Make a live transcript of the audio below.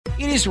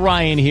It is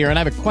Ryan here, and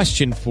I have a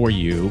question for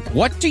you.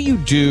 What do you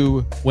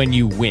do when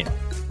you win?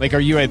 Like, are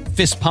you a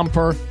fist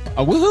pumper,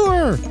 a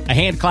woohooer, a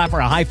hand clapper,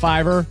 a high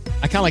fiver?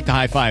 I kind of like the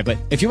high five, but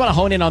if you want to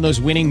hone in on those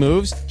winning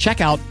moves,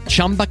 check out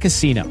Chumba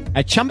Casino.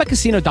 At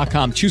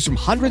ChumbaCasino.com, choose from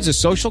hundreds of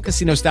social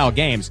casino-style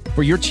games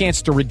for your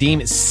chance to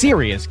redeem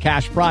serious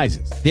cash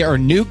prizes. There are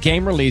new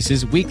game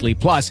releases weekly,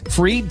 plus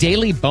free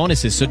daily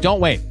bonuses. So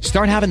don't wait.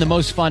 Start having the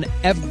most fun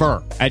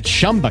ever at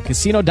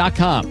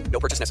ChumbaCasino.com.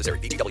 No purchase necessary.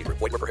 VGW. Void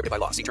where prohibited by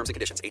law. See terms and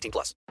conditions. 18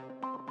 plus.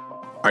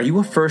 Are you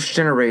a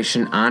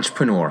first-generation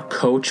entrepreneur,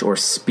 coach, or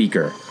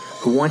speaker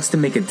who wants to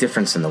make a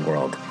difference in the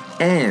world?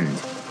 And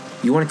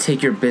you want to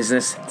take your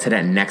business to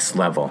that next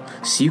level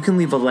so you can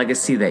leave a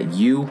legacy that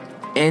you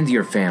and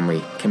your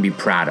family can be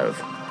proud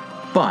of.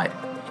 But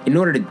in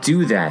order to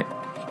do that,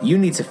 you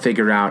need to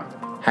figure out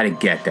how to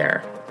get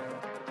there.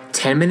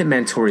 10-Minute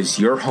Mentor is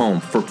your home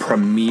for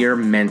premier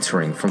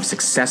mentoring from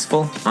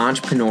successful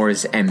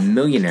entrepreneurs and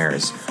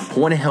millionaires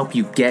who want to help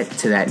you get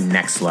to that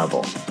next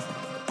level.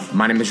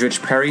 My name is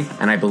Rich Perry,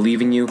 and I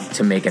believe in you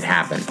to make it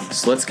happen.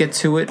 So let's get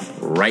to it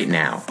right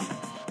now.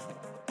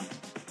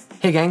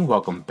 Hey gang,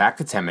 welcome back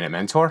to 10-Minute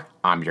Mentor.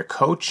 I'm your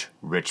coach,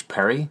 Rich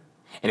Perry.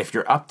 And if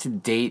you're up to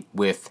date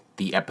with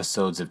the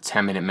episodes of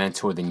 10-Minute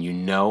Mentor, then you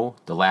know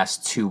the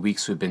last 2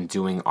 weeks we've been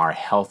doing our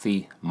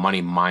Healthy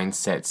Money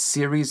Mindset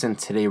series. And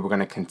today we're going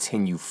to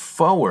continue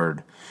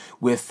forward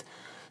with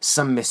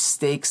some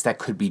mistakes that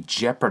could be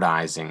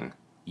jeopardizing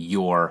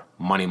your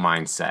money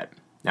mindset.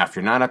 Now, if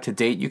you're not up to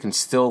date, you can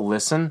still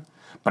listen,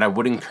 but I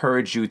would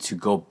encourage you to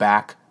go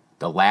back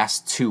the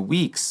last 2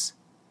 weeks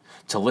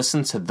to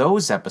listen to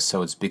those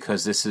episodes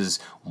because this is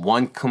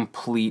one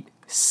complete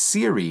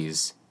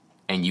series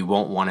and you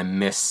won't want to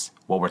miss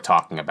what we're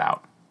talking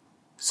about.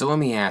 So let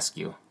me ask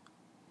you,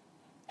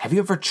 have you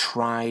ever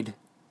tried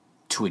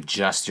to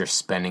adjust your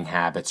spending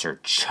habits or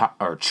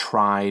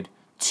tried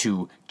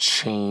to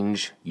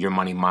change your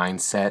money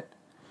mindset,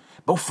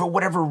 but for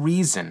whatever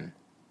reason,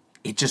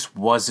 it just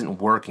wasn't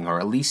working, or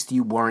at least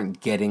you weren't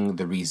getting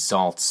the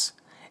results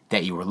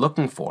that you were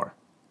looking for?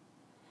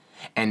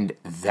 And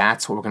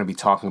that's what we're going to be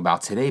talking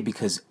about today,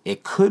 because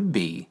it could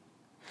be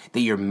that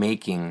you're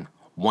making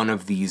one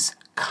of these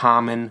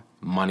common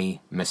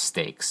money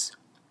mistakes.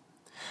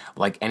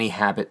 Like any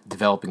habit,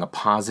 developing a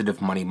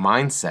positive money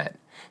mindset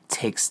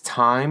takes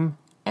time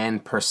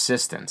and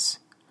persistence.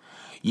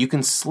 You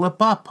can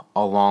slip up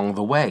along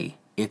the way.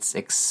 It's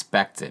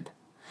expected.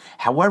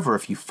 However,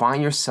 if you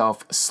find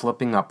yourself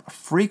slipping up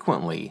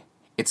frequently,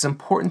 it's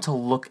important to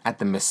look at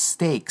the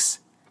mistakes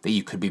that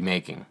you could be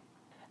making.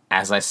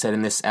 As I said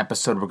in this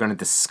episode, we're going to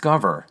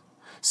discover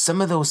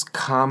some of those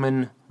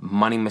common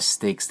money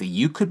mistakes that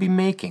you could be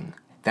making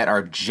that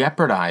are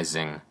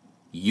jeopardizing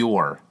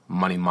your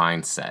money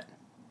mindset.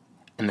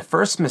 And the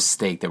first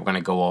mistake that we're going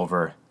to go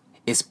over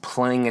is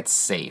playing it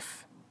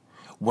safe.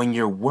 When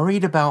you're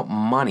worried about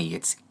money,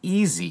 it's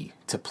easy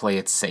to play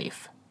it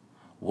safe.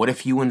 What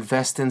if you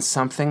invest in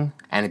something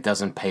and it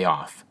doesn't pay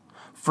off?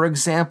 For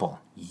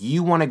example,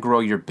 you want to grow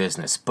your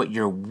business, but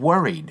you're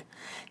worried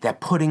that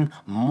putting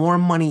more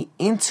money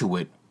into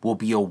it will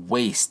be a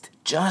waste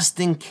just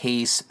in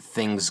case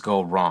things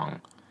go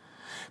wrong.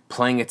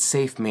 Playing it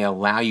safe may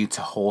allow you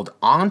to hold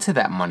on to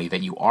that money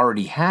that you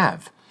already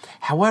have.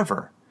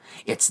 However,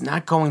 it's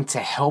not going to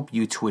help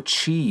you to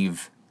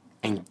achieve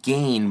and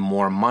gain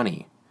more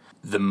money.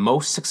 The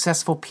most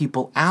successful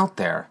people out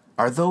there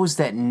are those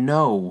that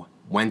know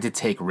when to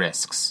take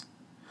risks.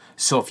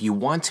 So if you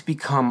want to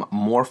become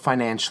more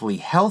financially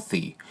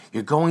healthy,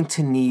 you're going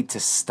to need to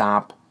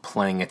stop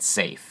playing it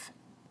safe.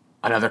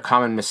 Another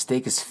common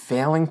mistake is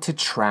failing to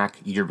track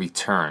your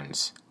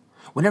returns.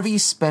 Whenever you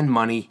spend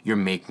money, you're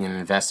making an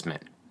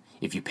investment.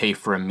 If you pay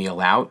for a meal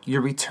out,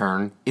 your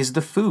return is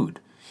the food.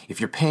 If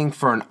you're paying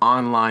for an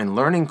online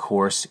learning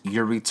course,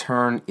 your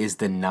return is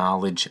the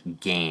knowledge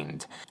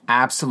gained.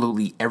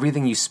 Absolutely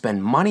everything you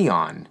spend money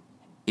on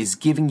is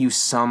giving you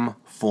some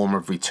form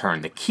of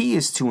return. The key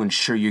is to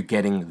ensure you're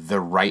getting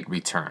the right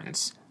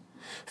returns.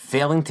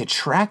 Failing to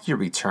track your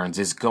returns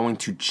is going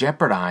to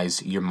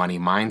jeopardize your money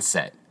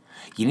mindset.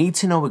 You need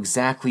to know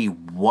exactly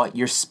what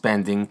you're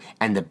spending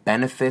and the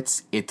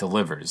benefits it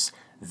delivers.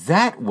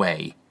 That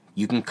way,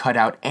 you can cut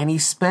out any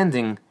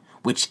spending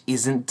which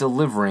isn't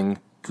delivering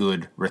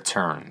good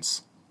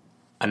returns.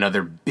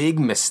 Another big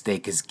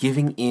mistake is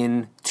giving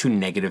in to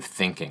negative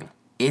thinking.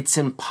 It's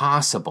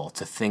impossible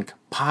to think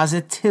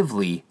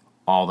positively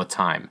all the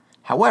time.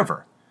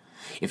 However,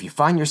 if you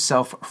find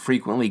yourself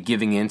frequently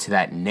giving in to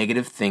that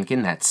negative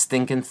thinking, that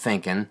stinking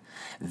thinking,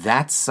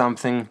 that's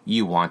something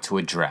you want to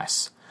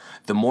address.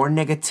 The more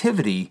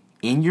negativity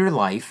in your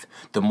life,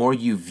 the more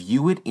you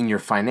view it in your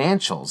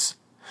financials,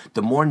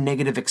 the more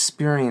negative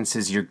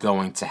experiences you're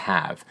going to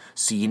have.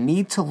 So you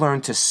need to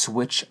learn to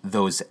switch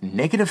those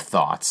negative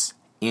thoughts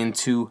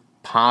into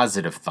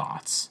positive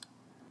thoughts.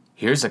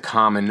 Here's a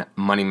common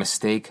money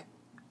mistake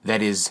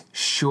that is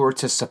sure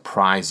to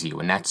surprise you,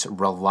 and that's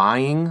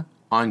relying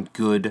on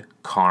good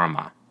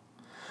karma.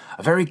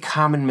 A very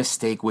common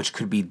mistake which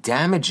could be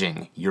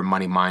damaging your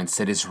money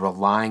mindset is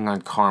relying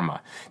on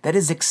karma. That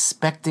is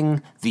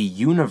expecting the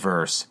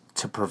universe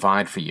to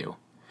provide for you.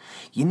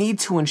 You need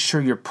to ensure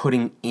you're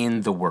putting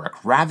in the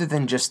work rather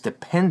than just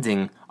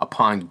depending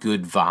upon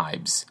good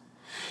vibes.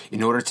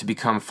 In order to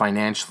become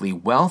financially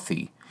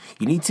wealthy,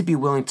 you need to be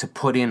willing to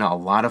put in a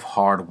lot of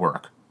hard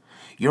work.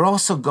 You're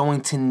also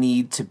going to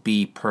need to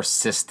be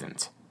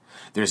persistent.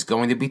 There's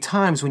going to be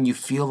times when you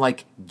feel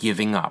like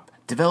giving up.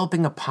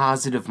 Developing a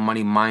positive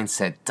money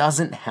mindset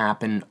doesn't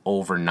happen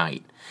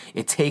overnight.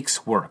 It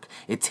takes work.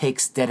 It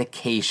takes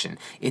dedication.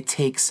 It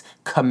takes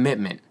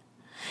commitment.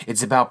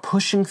 It's about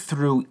pushing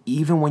through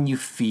even when you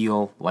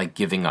feel like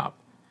giving up.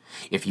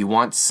 If you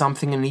want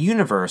something in the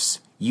universe,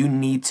 you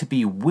need to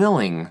be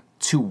willing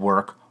to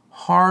work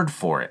hard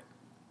for it.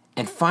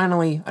 And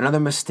finally, another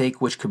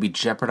mistake which could be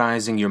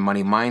jeopardizing your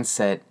money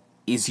mindset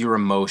is your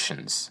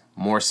emotions.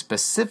 More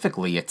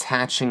specifically,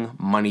 attaching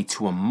money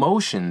to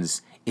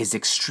emotions is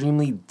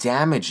extremely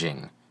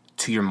damaging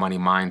to your money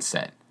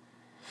mindset.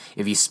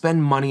 If you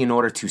spend money in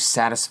order to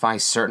satisfy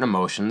certain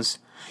emotions,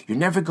 you're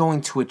never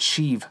going to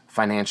achieve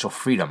financial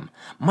freedom.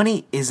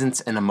 Money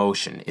isn't an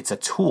emotion, it's a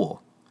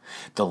tool.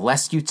 The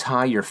less you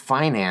tie your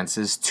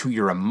finances to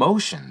your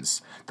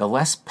emotions, the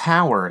less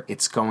power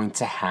it's going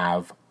to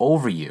have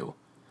over you.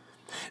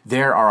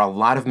 There are a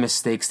lot of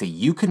mistakes that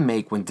you can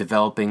make when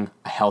developing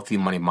a healthy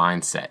money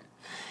mindset.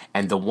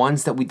 And the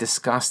ones that we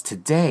discussed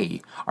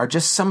today are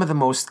just some of the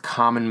most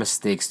common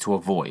mistakes to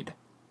avoid.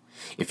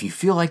 If you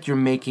feel like you're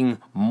making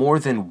more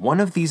than one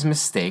of these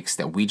mistakes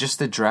that we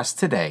just addressed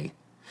today,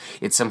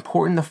 it's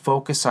important to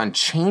focus on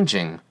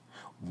changing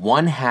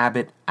one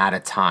habit at a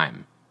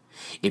time.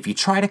 If you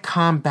try to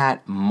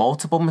combat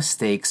multiple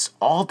mistakes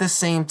all at the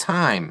same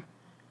time,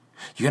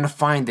 you're going to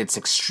find it's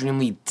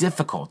extremely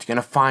difficult. You're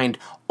going to find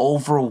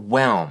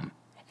overwhelm.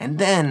 And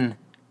then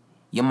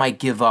you might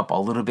give up a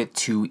little bit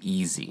too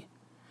easy.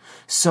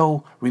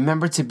 So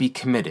remember to be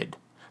committed.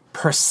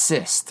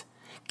 Persist.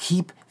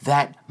 Keep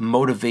that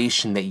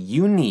motivation that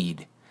you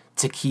need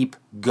to keep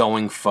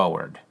going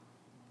forward.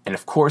 And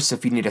of course,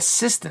 if you need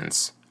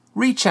assistance,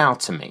 reach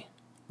out to me.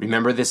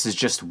 Remember, this is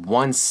just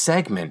one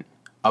segment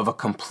of a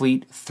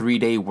complete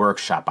 3-day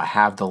workshop. I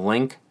have the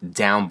link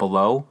down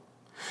below.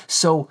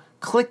 So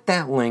click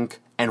that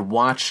link and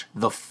watch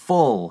the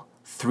full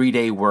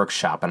 3-day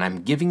workshop. And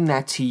I'm giving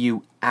that to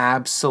you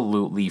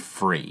absolutely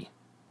free.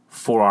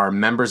 For our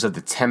members of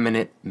the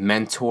 10-Minute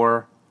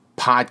Mentor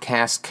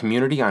podcast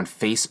community on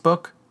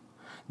Facebook,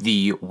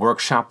 the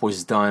workshop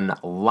was done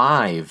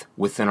live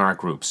within our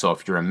group. So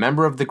if you're a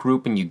member of the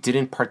group and you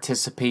didn't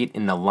participate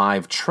in the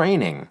live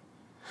training,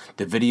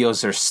 the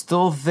videos are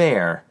still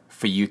there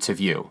for you to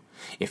view.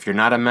 If you're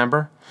not a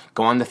member,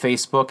 go on to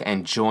Facebook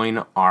and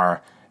join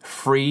our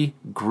free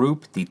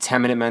group, the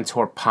 10-Minute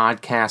Mentor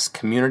podcast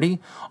community.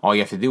 All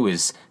you have to do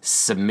is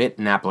submit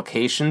an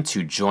application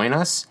to join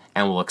us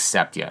and we'll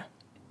accept you.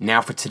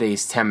 Now for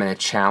today's 10-minute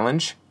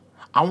challenge,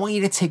 I want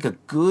you to take a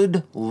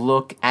good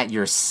look at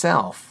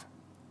yourself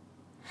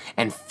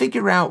and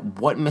figure out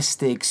what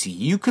mistakes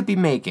you could be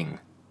making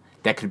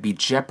that could be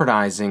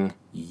jeopardizing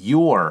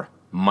your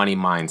money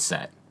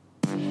mindset.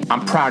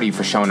 I'm proud of you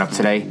for showing up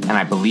today, and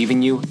I believe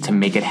in you to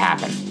make it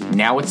happen.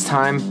 Now it's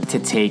time to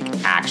take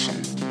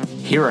action.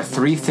 Here are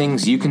 3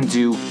 things you can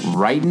do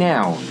right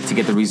now to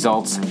get the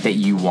results that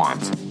you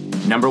want.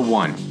 Number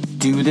 1,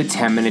 do the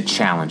 10-minute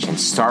challenge and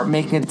start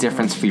making a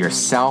difference for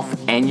yourself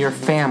and your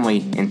family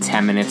in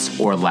 10 minutes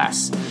or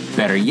less.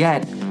 Better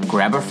yet,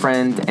 grab a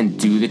friend and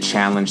do the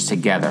challenge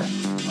together.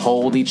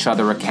 Hold each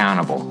other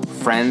accountable.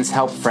 Friends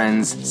help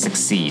friends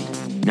succeed.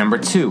 Number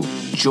 2,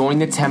 join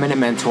the 10-Minute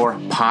Mentor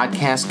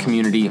podcast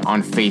community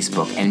on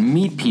Facebook and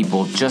meet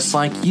people just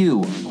like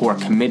you who are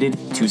committed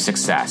to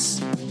success.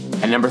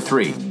 And number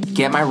 3,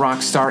 get my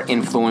Rockstar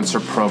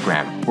Influencer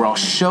program where I'll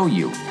show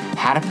you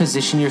how to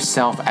position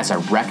yourself as a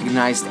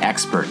recognized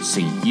expert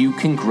so you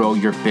can grow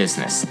your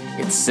business.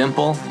 It's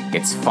simple,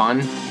 it's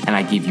fun, and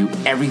I give you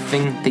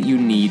everything that you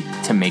need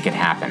to make it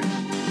happen.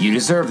 You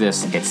deserve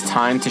this. It's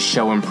time to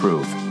show and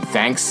prove.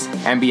 Thanks,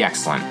 and be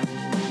excellent.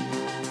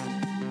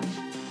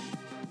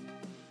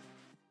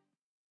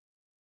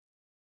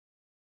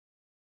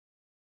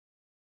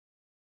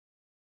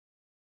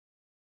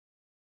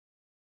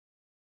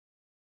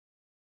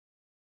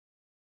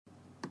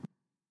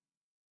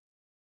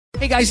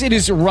 Hey guys, it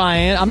is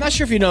Ryan. I'm not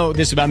sure if you know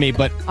this about me,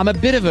 but I'm a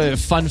bit of a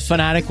fun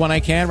fanatic when I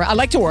can. I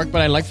like to work,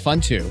 but I like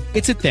fun too.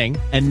 It's a thing.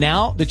 And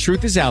now the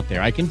truth is out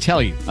there. I can tell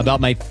you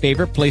about my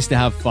favorite place to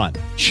have fun.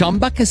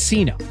 Chumba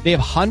Casino. They have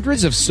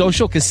hundreds of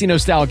social casino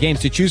style games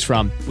to choose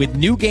from with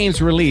new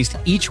games released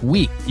each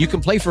week. You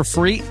can play for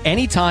free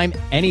anytime,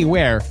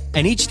 anywhere.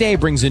 And each day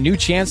brings a new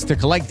chance to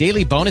collect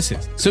daily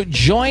bonuses. So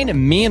join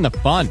me in the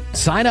fun.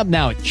 Sign up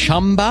now at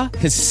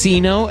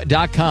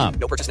ChumbaCasino.com.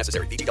 No purchase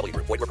necessary. VGW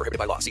Group. Void where prohibited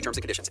by law. See terms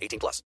and conditions. 18+.